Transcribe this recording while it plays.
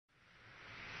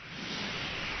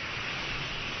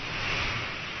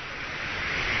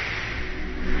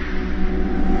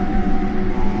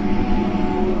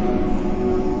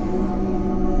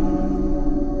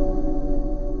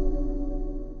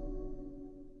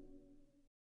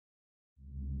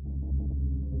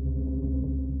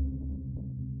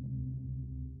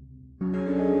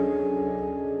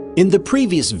In the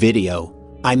previous video,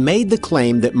 I made the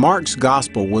claim that Mark's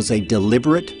Gospel was a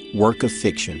deliberate work of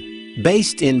fiction,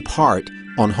 based in part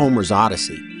on Homer's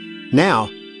Odyssey. Now,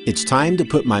 it's time to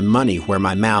put my money where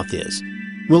my mouth is.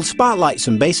 We'll spotlight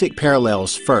some basic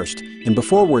parallels first, and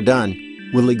before we're done,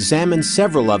 we'll examine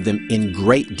several of them in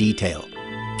great detail.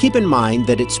 Keep in mind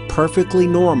that it's perfectly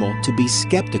normal to be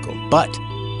skeptical, but,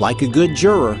 like a good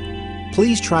juror,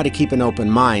 please try to keep an open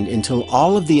mind until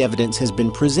all of the evidence has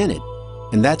been presented,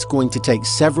 and that's going to take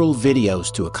several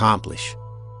videos to accomplish.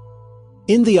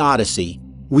 In the Odyssey,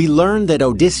 we learn that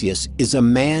Odysseus is a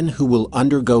man who will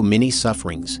undergo many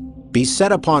sufferings, be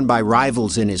set upon by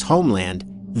rivals in his homeland,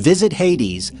 visit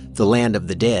Hades, the land of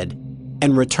the dead,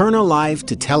 and return alive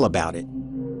to tell about it.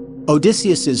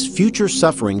 Odysseus's future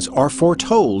sufferings are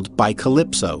foretold by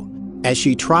Calypso, as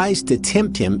she tries to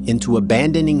tempt him into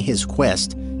abandoning his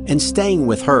quest and staying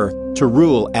with her to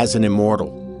rule as an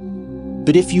immortal.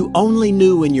 But if you only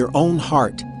knew in your own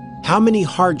heart how many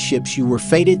hardships you were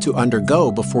fated to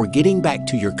undergo before getting back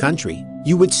to your country,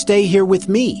 you would stay here with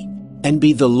me and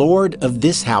be the lord of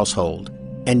this household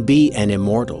and be an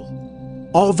immortal.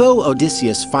 Although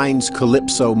Odysseus finds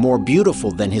Calypso more beautiful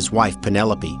than his wife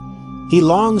Penelope, he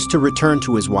longs to return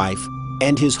to his wife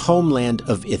and his homeland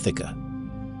of Ithaca.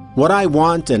 What I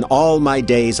want and all my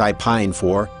days I pine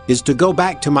for is to go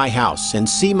back to my house and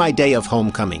see my day of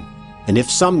homecoming. And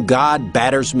if some god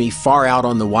batters me far out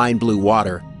on the wine-blue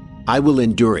water, I will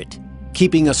endure it,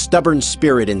 keeping a stubborn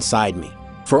spirit inside me.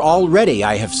 For already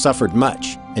I have suffered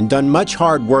much and done much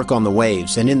hard work on the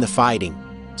waves and in the fighting,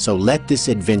 so let this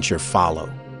adventure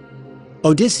follow.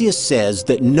 Odysseus says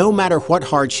that no matter what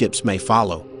hardships may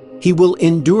follow, he will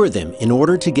endure them in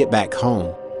order to get back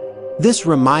home. This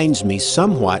reminds me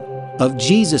somewhat of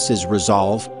Jesus'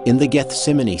 resolve in the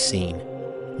Gethsemane scene.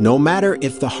 No matter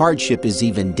if the hardship is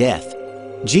even death,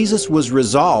 Jesus was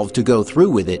resolved to go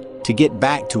through with it to get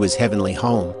back to his heavenly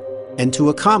home and to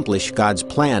accomplish God's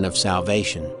plan of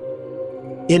salvation.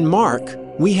 In Mark,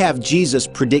 we have Jesus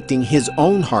predicting his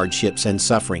own hardships and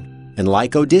suffering, and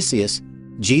like Odysseus,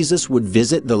 Jesus would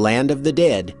visit the land of the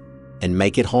dead and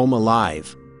make it home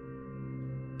alive.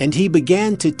 And he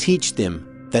began to teach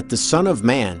them that the Son of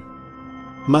Man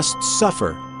must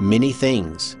suffer many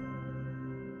things,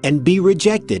 and be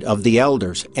rejected of the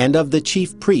elders and of the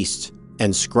chief priests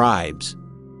and scribes,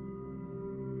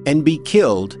 and be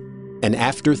killed, and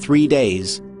after 3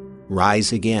 days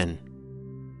rise again.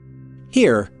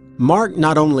 Here, Mark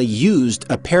not only used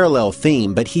a parallel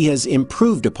theme, but he has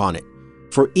improved upon it,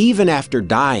 for even after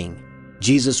dying,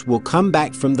 Jesus will come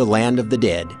back from the land of the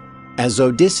dead, as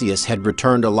Odysseus had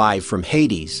returned alive from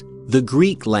Hades, the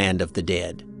Greek land of the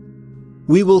dead.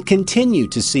 We will continue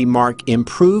to see Mark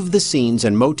improve the scenes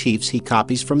and motifs he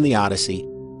copies from the Odyssey,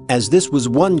 as this was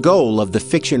one goal of the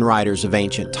fiction writers of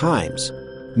ancient times,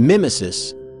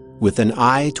 mimesis with an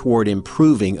eye toward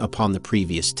improving upon the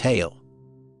previous tale.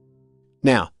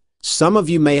 Now, some of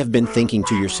you may have been thinking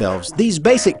to yourselves, these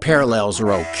basic parallels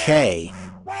are okay,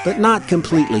 but not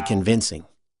completely convincing.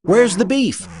 Where's the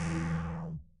beef?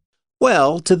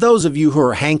 Well, to those of you who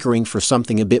are hankering for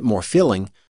something a bit more filling,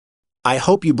 I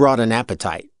hope you brought an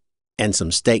appetite and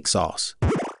some steak sauce.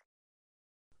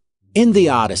 In the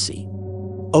Odyssey,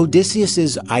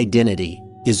 Odysseus's identity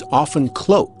is often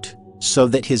cloaked so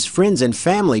that his friends and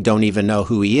family don't even know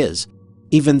who he is,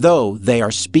 even though they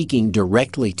are speaking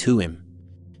directly to him.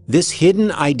 This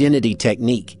hidden identity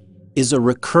technique is a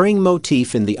recurring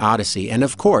motif in the Odyssey, and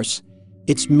of course,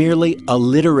 it's merely a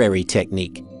literary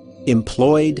technique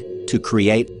employed to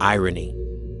create irony.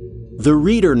 The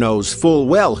reader knows full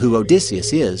well who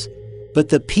Odysseus is, but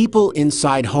the people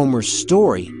inside Homer's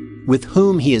story with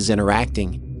whom he is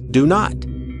interacting do not.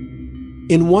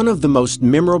 In one of the most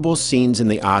memorable scenes in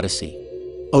the Odyssey,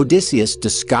 Odysseus,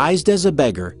 disguised as a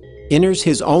beggar, enters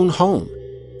his own home,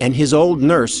 and his old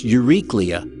nurse,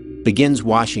 Euryclea, begins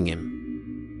washing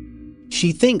him.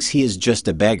 She thinks he is just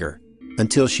a beggar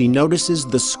until she notices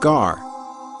the scar,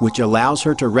 which allows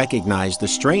her to recognize the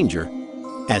stranger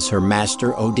as her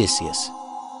master Odysseus.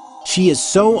 She is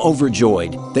so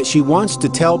overjoyed that she wants to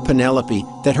tell Penelope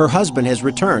that her husband has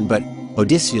returned, but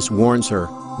Odysseus warns her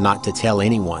not to tell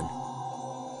anyone.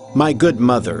 "My good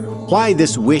mother, why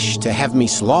this wish to have me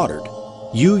slaughtered?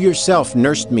 You yourself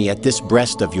nursed me at this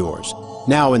breast of yours.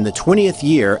 Now in the 20th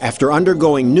year, after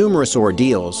undergoing numerous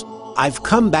ordeals, I've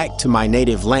come back to my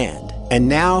native land, and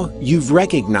now you've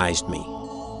recognized me.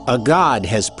 A god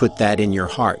has put that in your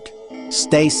heart.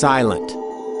 Stay silent,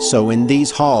 so in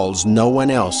these halls no one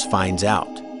else finds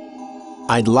out."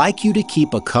 I'd like you to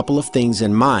keep a couple of things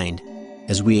in mind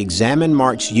as we examine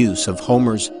Mark's use of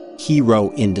Homer's hero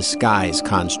in disguise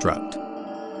construct.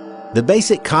 The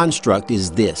basic construct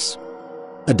is this.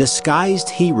 A disguised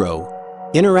hero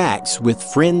interacts with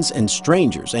friends and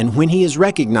strangers, and when he is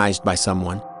recognized by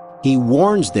someone, he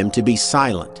warns them to be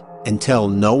silent and tell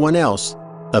no one else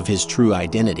of his true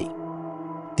identity.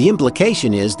 The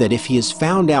implication is that if he is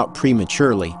found out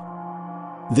prematurely,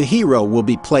 the hero will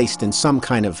be placed in some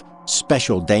kind of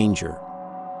special danger.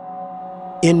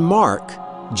 In Mark,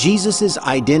 Jesus'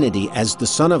 identity as the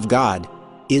Son of God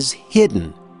is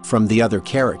hidden from the other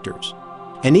characters,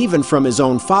 and even from his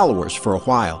own followers for a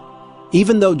while,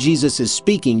 even though Jesus is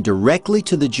speaking directly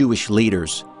to the Jewish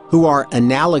leaders who are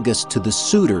analogous to the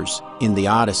suitors in the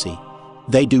Odyssey.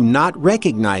 They do not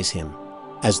recognize him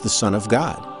as the Son of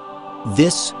God.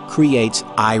 This creates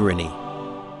irony.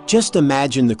 Just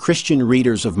imagine the Christian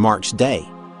readers of Mark's day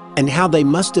and how they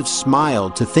must have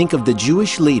smiled to think of the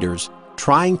Jewish leaders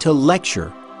trying to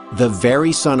lecture the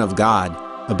very Son of God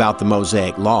about the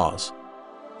Mosaic laws.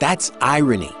 That's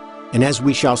irony, and as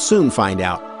we shall soon find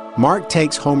out, Mark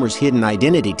takes Homer's hidden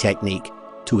identity technique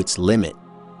to its limit.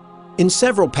 In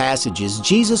several passages,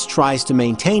 Jesus tries to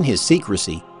maintain his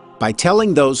secrecy by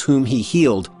telling those whom he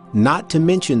healed not to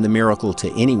mention the miracle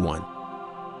to anyone.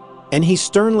 And he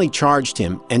sternly charged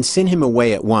him and sent him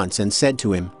away at once and said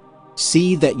to him,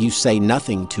 "See that you say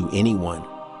nothing to anyone."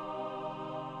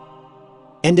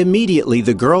 And immediately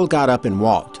the girl got up and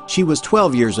walked. She was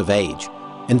 12 years of age,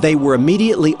 and they were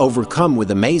immediately overcome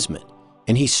with amazement.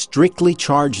 And he strictly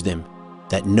charged them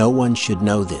that no one should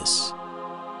know this.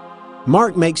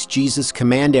 Mark makes Jesus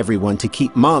command everyone to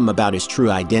keep mum about his true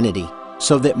identity,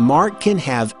 so that Mark can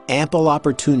have ample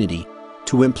opportunity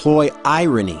to employ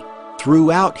irony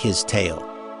throughout his tale.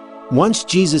 Once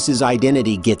Jesus'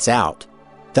 identity gets out,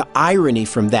 the irony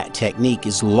from that technique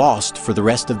is lost for the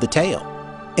rest of the tale.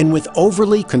 And with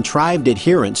overly contrived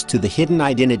adherence to the hidden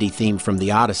identity theme from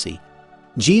the Odyssey,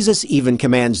 Jesus even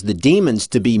commands the demons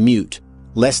to be mute,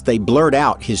 lest they blurt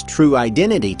out his true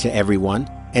identity to everyone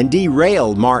and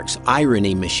derail Mark's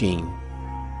irony machine.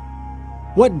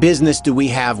 What business do we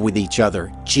have with each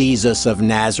other, Jesus of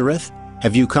Nazareth?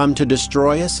 Have you come to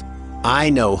destroy us? I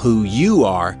know who you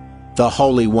are, the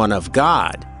Holy One of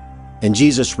God. And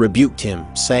Jesus rebuked him,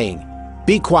 saying,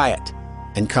 "Be quiet,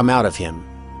 and come out of him."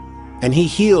 And he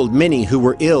healed many who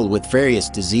were ill with various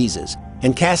diseases,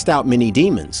 and cast out many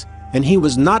demons. And he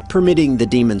was not permitting the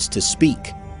demons to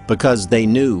speak, because they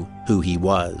knew who he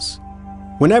was.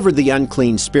 Whenever the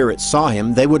unclean spirits saw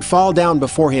him, they would fall down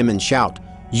before him and shout,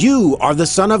 "You are the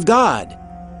Son of God!"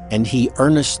 And he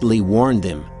earnestly warned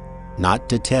them not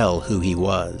to tell who he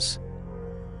was.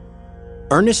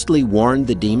 Earnestly warned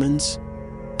the demons?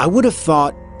 I would have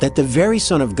thought that the very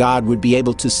Son of God would be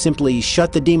able to simply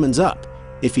shut the demons up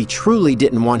if he truly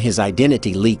didn't want his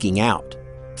identity leaking out.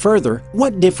 Further,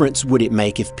 what difference would it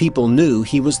make if people knew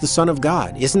he was the Son of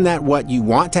God? Isn't that what you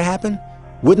want to happen?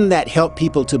 Wouldn't that help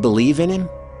people to believe in him?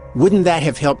 Wouldn't that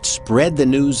have helped spread the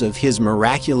news of his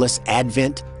miraculous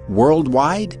advent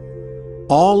worldwide?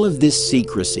 All of this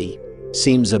secrecy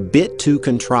seems a bit too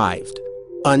contrived,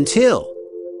 until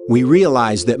we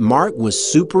realize that Mark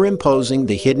was superimposing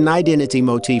the hidden identity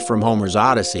motif from Homer's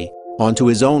Odyssey onto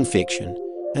his own fiction,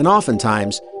 and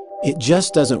oftentimes it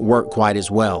just doesn't work quite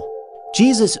as well.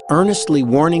 Jesus earnestly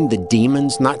warning the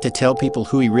demons not to tell people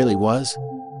who he really was?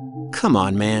 Come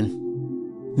on, man.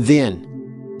 Then,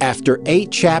 after 8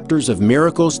 chapters of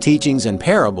miracles, teachings, and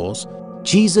parables,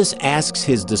 Jesus asks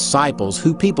his disciples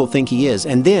who people think he is,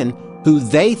 and then who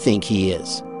they think he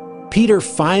is. Peter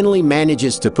finally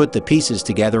manages to put the pieces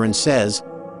together and says,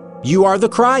 "You are the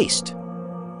Christ."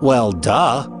 Well,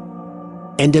 duh.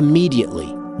 And immediately,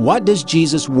 what does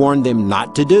Jesus warn them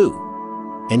not to do?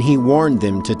 And he warned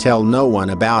them to tell no one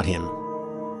about him.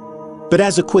 But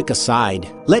as a quick aside,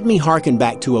 let me hearken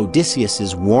back to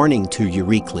Odysseus's warning to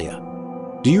Euryclea.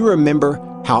 Do you remember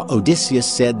how Odysseus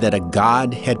said that a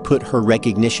god had put her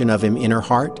recognition of him in her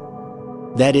heart?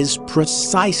 That is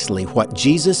precisely what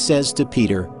Jesus says to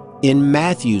Peter in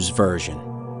Matthew's version.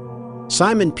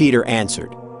 Simon Peter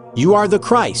answered, "You are the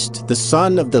Christ, the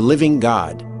Son of the living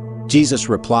God." Jesus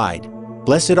replied,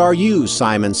 "Blessed are you,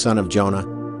 Simon, son of Jonah,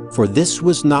 for this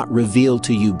was not revealed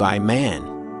to you by man,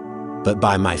 but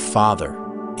by my Father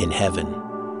in heaven."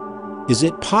 Is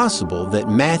it possible that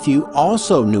Matthew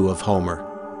also knew of Homer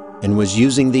and was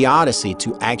using the Odyssey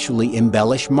to actually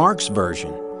embellish Mark's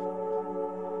version?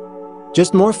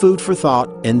 Just more food for thought,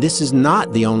 and this is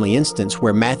not the only instance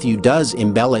where Matthew does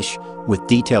embellish with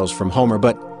details from Homer,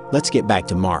 but let's get back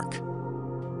to Mark.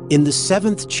 In the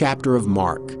 7th chapter of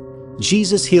Mark,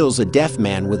 Jesus heals a deaf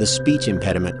man with a speech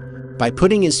impediment by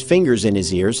putting his fingers in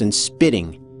his ears and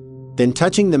spitting, then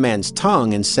touching the man's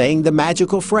tongue and saying the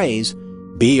magical phrase,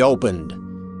 "Be opened."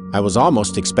 I was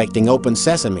almost expecting open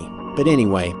sesame, but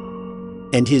anyway.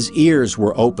 And his ears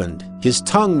were opened, his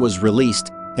tongue was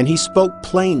released, and he spoke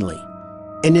plainly.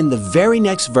 And in the very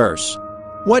next verse,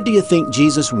 what do you think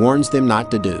Jesus warns them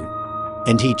not to do?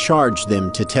 And he charged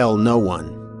them to tell no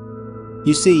one.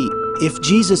 You see, if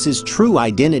Jesus' true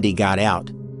identity got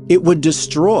out, it would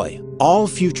destroy all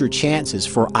future chances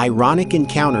for ironic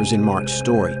encounters in Mark's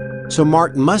story. So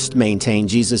Mark must maintain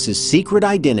Jesus' secret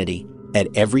identity at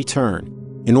every turn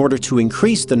in order to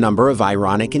increase the number of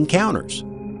ironic encounters.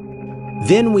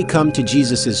 Then we come to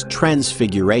Jesus'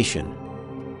 transfiguration.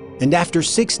 And after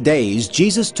 6 days,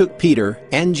 Jesus took Peter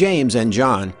and James and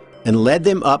John and led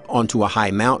them up onto a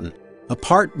high mountain,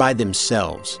 apart by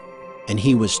themselves, and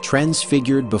he was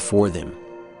transfigured before them.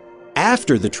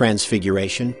 After the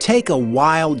transfiguration, take a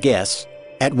wild guess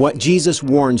at what Jesus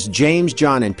warns James,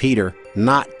 John, and Peter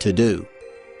not to do.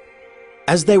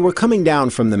 As they were coming down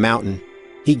from the mountain,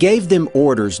 he gave them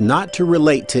orders not to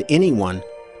relate to anyone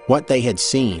what they had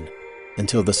seen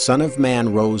until the Son of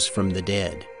Man rose from the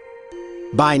dead.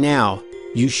 By now,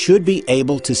 you should be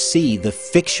able to see the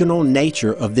fictional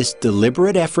nature of this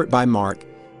deliberate effort by Mark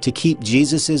to keep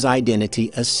Jesus'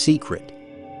 identity a secret.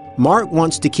 Mark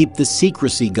wants to keep the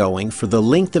secrecy going for the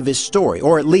length of his story,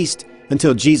 or at least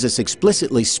until Jesus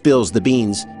explicitly spills the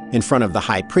beans in front of the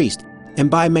high priest. And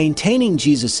by maintaining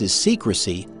Jesus'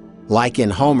 secrecy, like in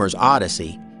Homer's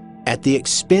Odyssey, at the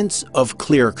expense of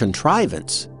clear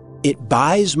contrivance, it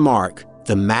buys Mark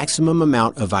the maximum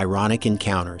amount of ironic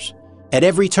encounters. At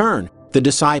every turn, the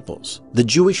disciples, the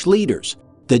Jewish leaders,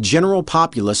 the general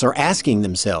populace are asking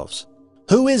themselves,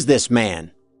 "Who is this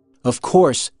man?" Of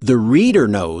course, the reader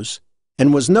knows,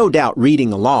 and was no doubt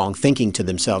reading along, thinking to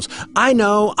themselves, I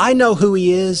know who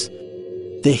he is."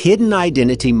 The hidden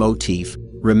identity motif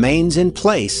remains in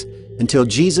place until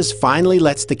Jesus finally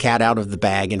lets the cat out of the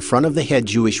bag in front of the head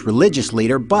Jewish religious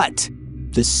leader, but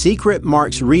the secret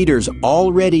Mark's readers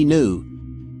already knew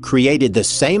created the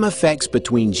same effects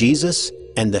between Jesus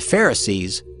and the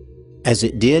Pharisees as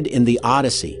it did in the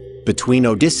Odyssey between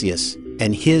Odysseus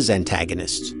and his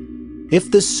antagonists. If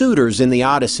the suitors in the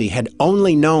Odyssey had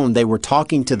only known they were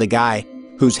talking to the guy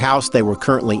whose house they were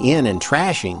currently in and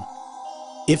trashing,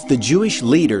 if the Jewish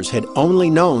leaders had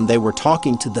only known they were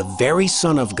talking to the very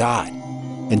Son of God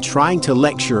and trying to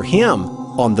lecture him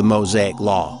on the Mosaic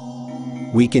Law,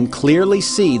 we can clearly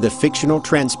see the fictional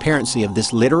transparency of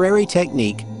this literary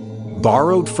technique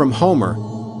borrowed from Homer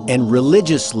and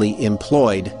religiously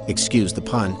employed, excuse the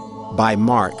pun, by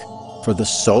Mark for the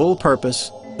sole purpose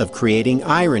of creating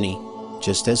irony,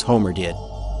 just as Homer did.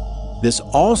 This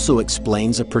also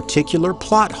explains a particular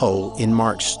plot hole in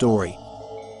Mark's story: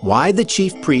 why the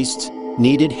chief priests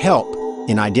needed help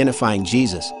in identifying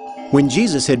Jesus when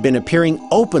Jesus had been appearing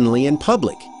openly in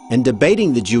public and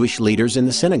debating the Jewish leaders in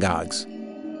the synagogues.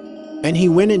 And he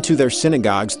went into their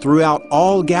synagogues throughout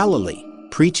all Galilee,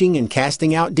 preaching and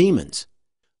casting out demons.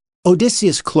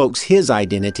 Odysseus cloaks his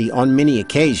identity on many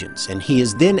occasions, and he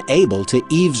is then able to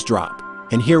eavesdrop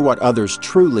and hear what others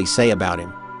truly say about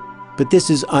him. But this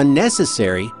is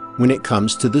unnecessary when it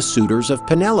comes to the suitors of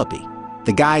Penelope,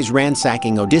 the guys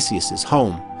ransacking Odysseus'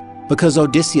 home, because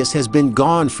Odysseus has been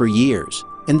gone for years,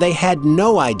 and they had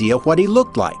no idea what he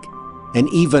looked like, and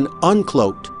even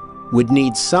uncloaked would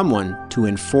need someone to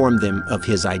inform them of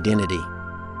his identity.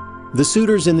 The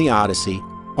suitors in the Odyssey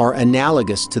are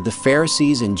analogous to the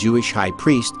Pharisees and Jewish high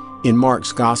priest in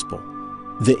Mark's Gospel,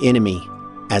 the enemy,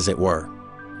 as it were.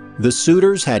 The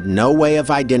suitors had no way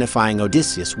of identifying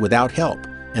Odysseus without help,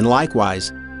 and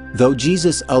likewise, though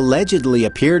Jesus allegedly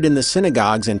appeared in the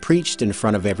synagogues and preached in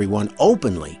front of everyone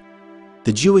openly,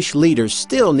 the Jewish leaders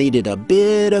still needed a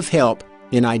bit of help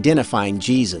in identifying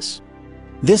Jesus.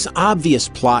 This obvious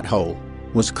plot hole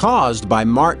was caused by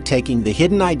Mark taking the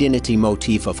hidden identity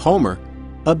motif of Homer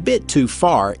a bit too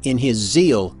far in his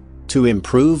zeal to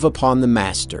improve upon the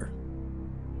master.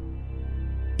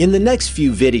 In the next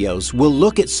few videos, we'll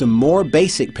look at some more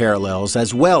basic parallels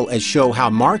as well as show how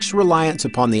Mark's reliance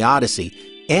upon the Odyssey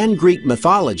and Greek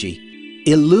mythology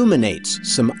illuminates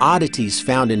some oddities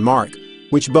found in Mark,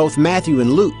 which both Matthew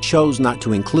and Luke chose not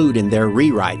to include in their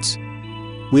rewrites.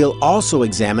 We'll also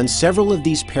examine several of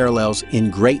these parallels in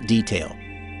great detail.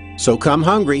 So come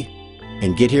hungry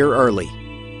and get here early.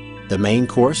 The main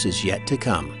course is yet to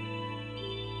come.